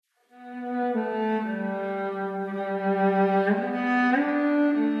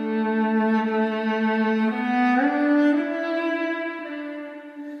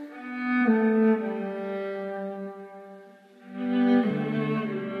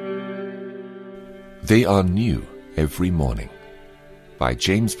They are new every morning. By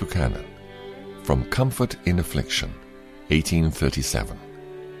James Buchanan, from Comfort in Affliction, 1837.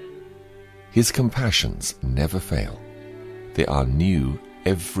 His compassions never fail. They are new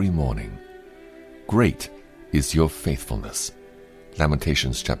every morning. Great is your faithfulness.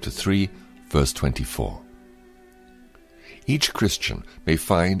 Lamentations chapter 3, verse 24. Each Christian may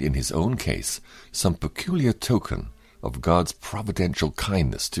find in his own case some peculiar token of God's providential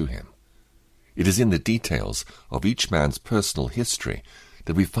kindness to him. It is in the details of each man's personal history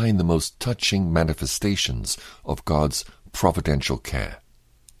that we find the most touching manifestations of God's providential care.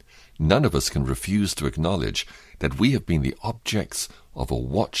 None of us can refuse to acknowledge that we have been the objects of a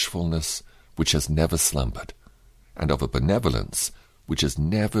watchfulness which has never slumbered, and of a benevolence which has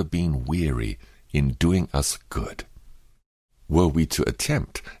never been weary in doing us good. Were we to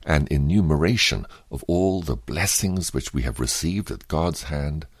attempt an enumeration of all the blessings which we have received at God's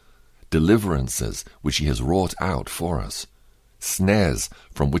hand, deliverances which he has wrought out for us, snares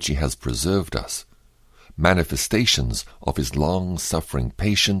from which he has preserved us, manifestations of his long-suffering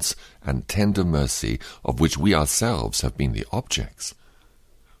patience and tender mercy of which we ourselves have been the objects,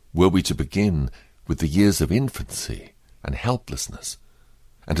 were we to begin with the years of infancy and helplessness,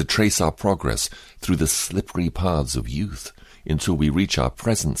 and to trace our progress through the slippery paths of youth until we reach our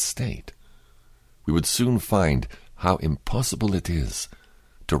present state, we would soon find how impossible it is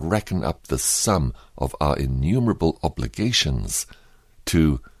to reckon up the sum of our innumerable obligations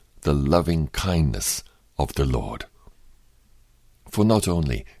to the loving kindness of the Lord. For not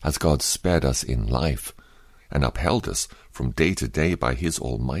only has God spared us in life and upheld us from day to day by his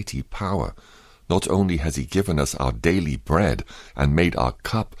almighty power, not only has he given us our daily bread and made our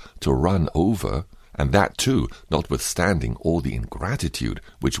cup to run over, and that too notwithstanding all the ingratitude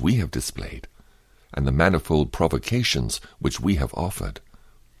which we have displayed, and the manifold provocations which we have offered,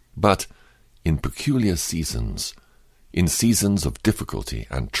 but in peculiar seasons, in seasons of difficulty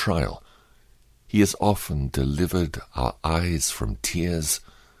and trial, he has often delivered our eyes from tears,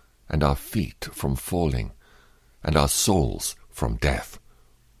 and our feet from falling, and our souls from death.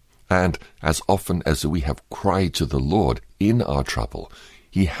 And as often as we have cried to the Lord in our trouble,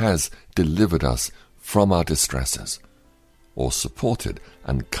 he has delivered us from our distresses, or supported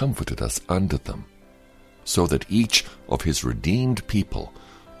and comforted us under them, so that each of his redeemed people,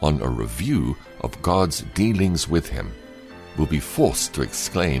 on a review of God's dealings with him, will be forced to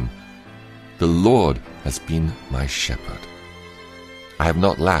exclaim, "The Lord has been my shepherd. I have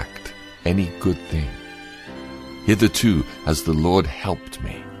not lacked any good thing. Hitherto has the Lord helped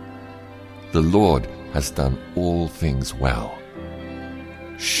me. The Lord has done all things well.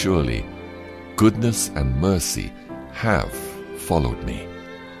 Surely goodness and mercy have followed me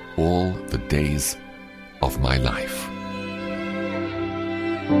all the days of my life."